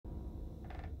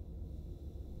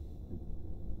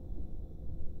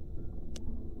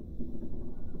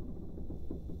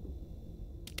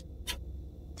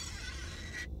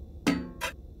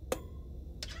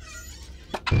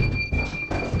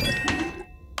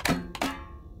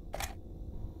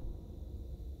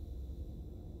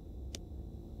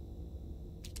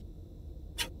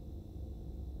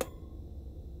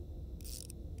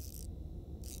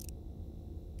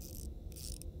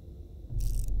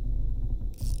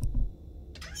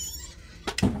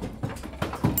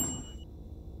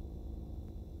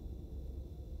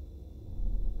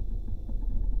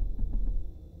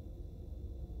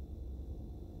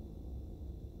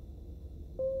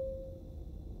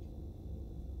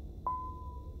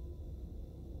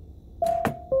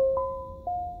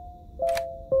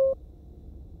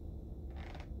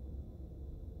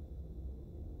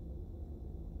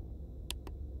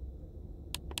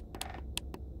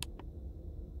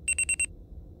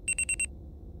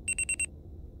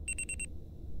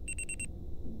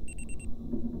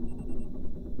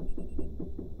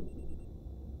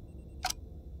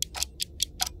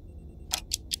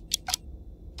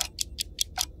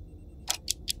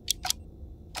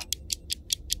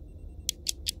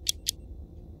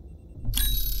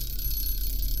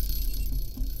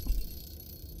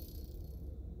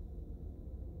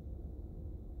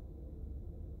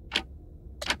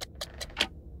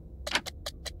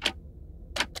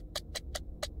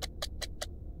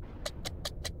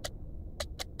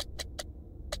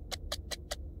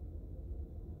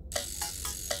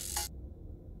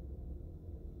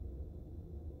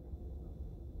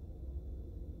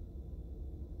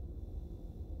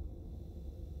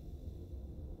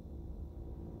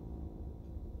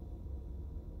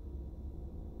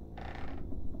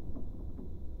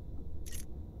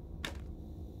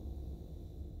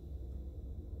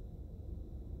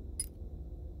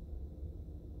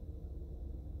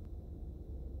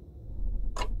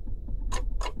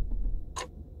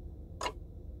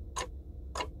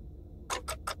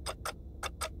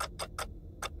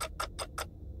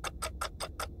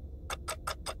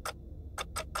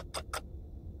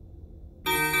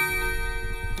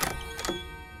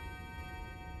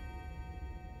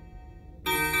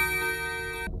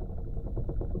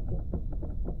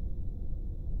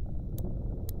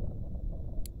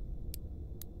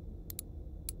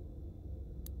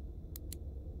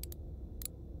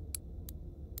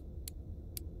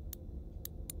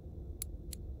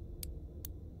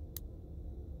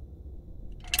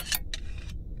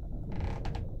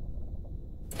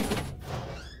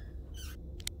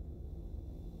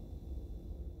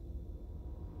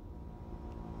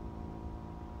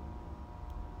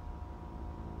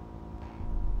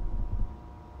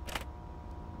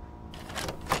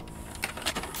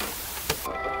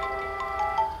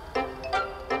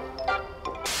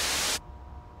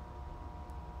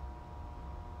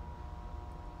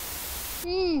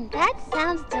That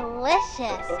sounds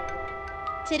delicious.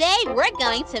 Today we're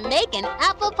going to make an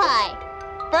apple pie.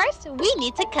 First, we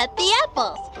need to cut the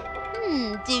apples.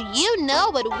 Do you know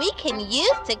what we can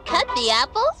use to cut the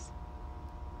apples?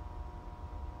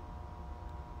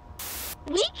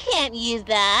 We can't use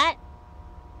that.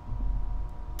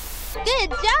 Good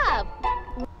job!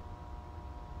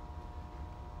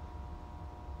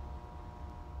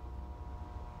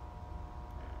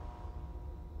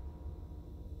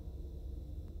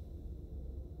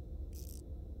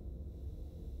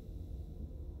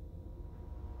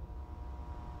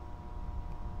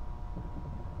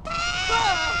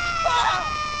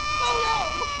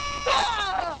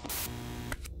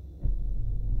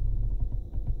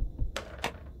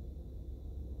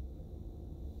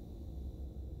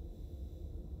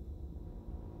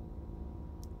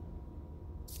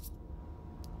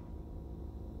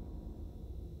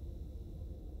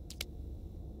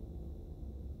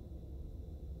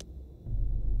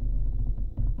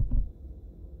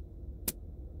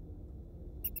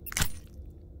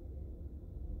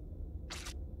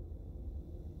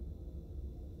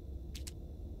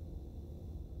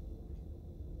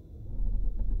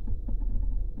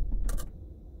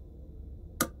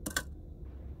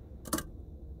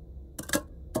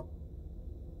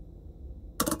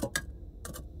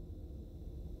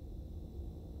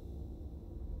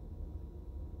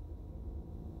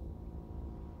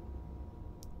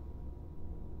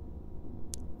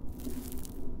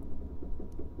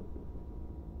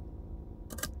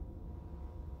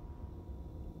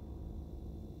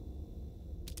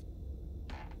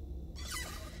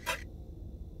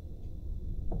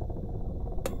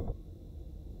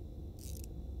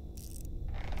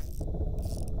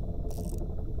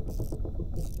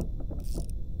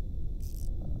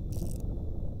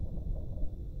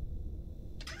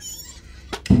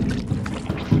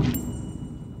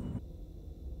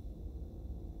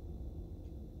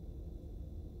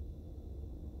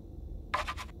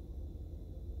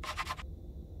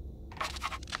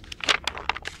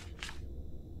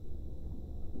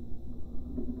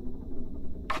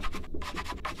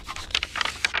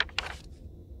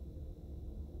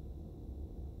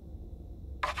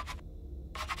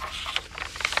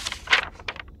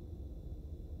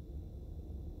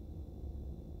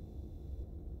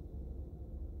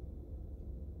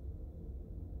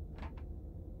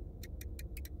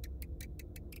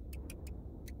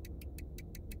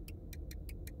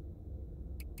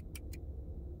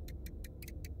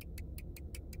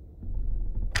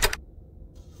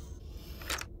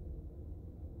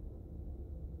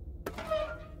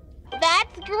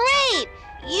 That's great!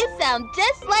 You sound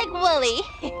just like Wooly.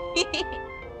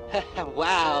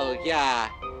 Wow, yeah.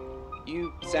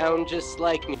 You sound just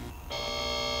like me.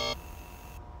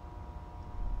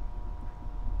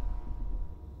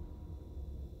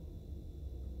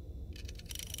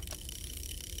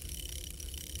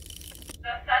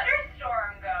 The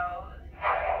thunderstorm goes.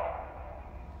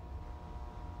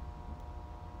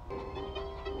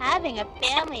 Having a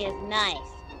family is nice.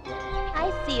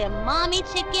 I see a mommy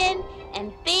chicken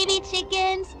and baby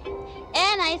chickens,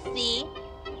 and I see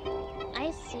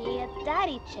a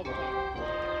daddy chicken.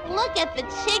 Look at the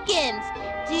chickens.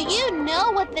 Do you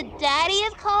know what the daddy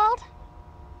is called?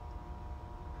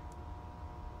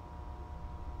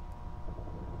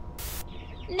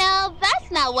 No,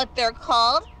 that's not what they're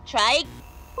called. Try.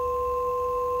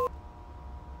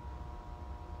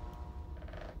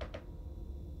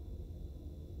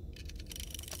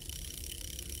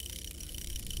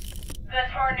 The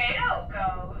tornado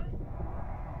goes.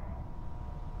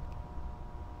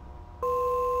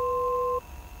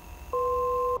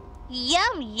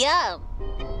 Yum, yum.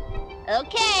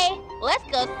 Okay, let's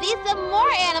go see some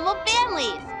more animal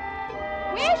families.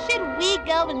 Where should we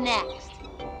go next?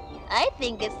 I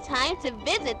think it's time to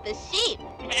visit the sheep.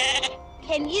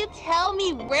 Can you tell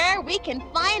me where we can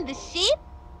find the sheep?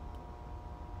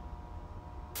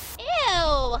 Ew,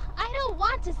 I don't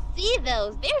want to see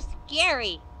those. They're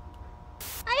scary.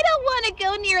 I don't want to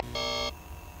go near...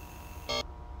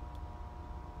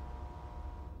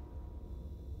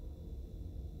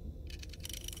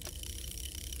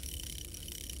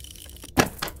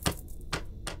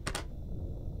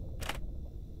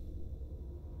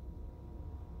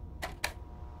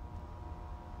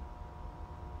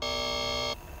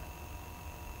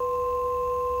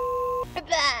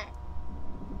 that.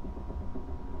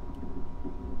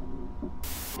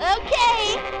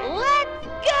 Okay, let's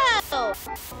go!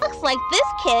 Looks like this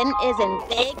kitten is in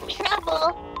big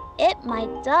trouble. It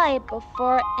might die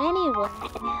before anyone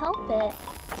can help it.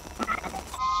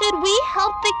 Should we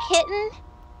help the kitten?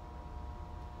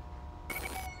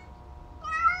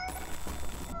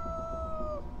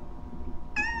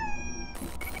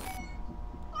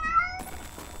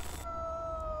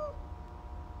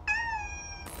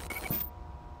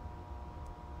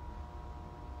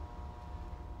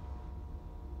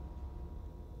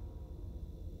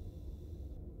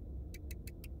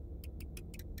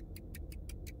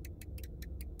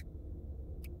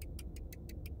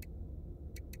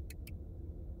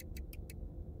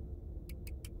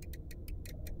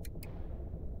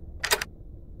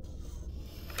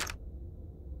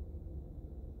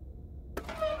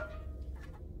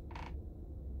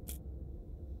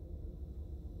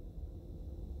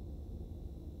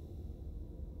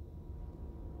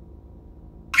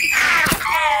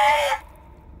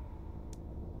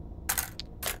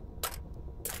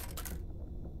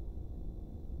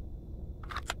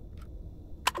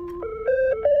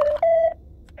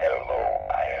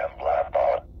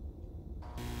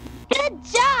 Good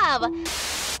job!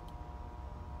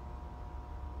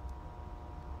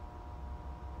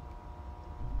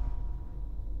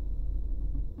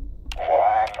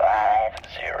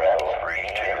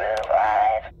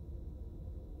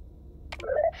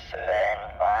 Send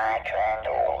my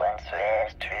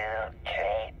condolences to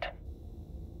Kate.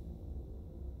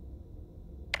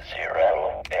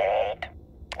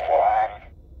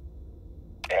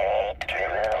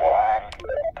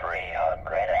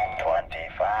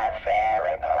 325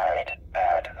 Fahrenheit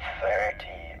at 30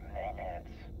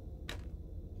 minutes.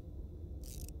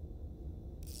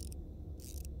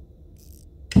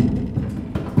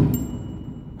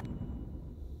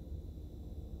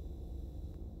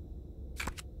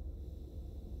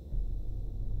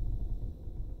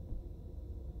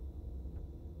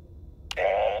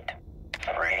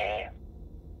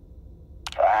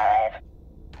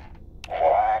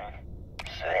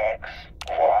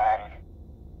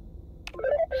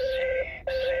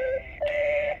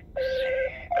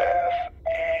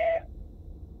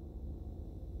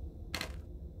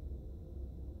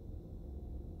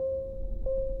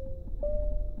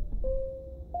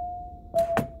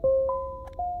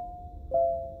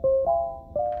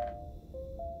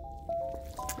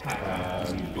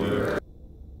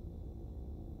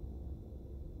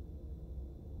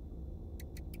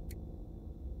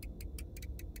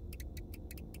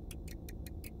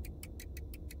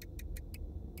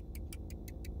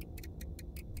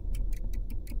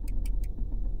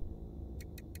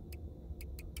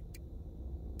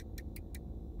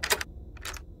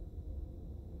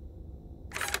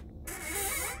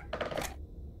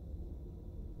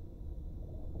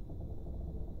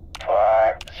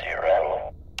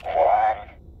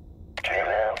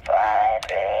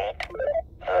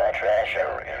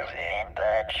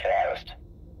 Chest,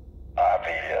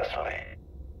 obviously.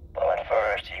 But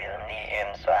first you need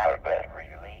inside that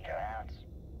really counts.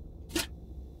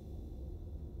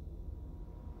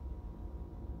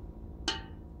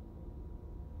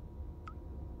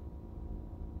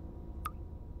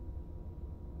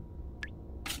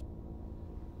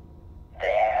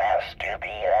 There has to be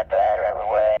a better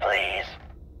way, please.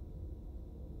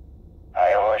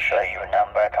 I will show you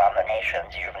number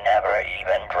combinations you've never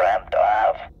even dreamt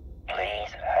of.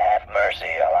 Please have mercy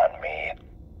on me.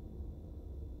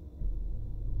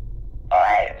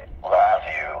 I love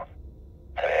you.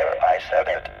 There, I said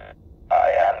it.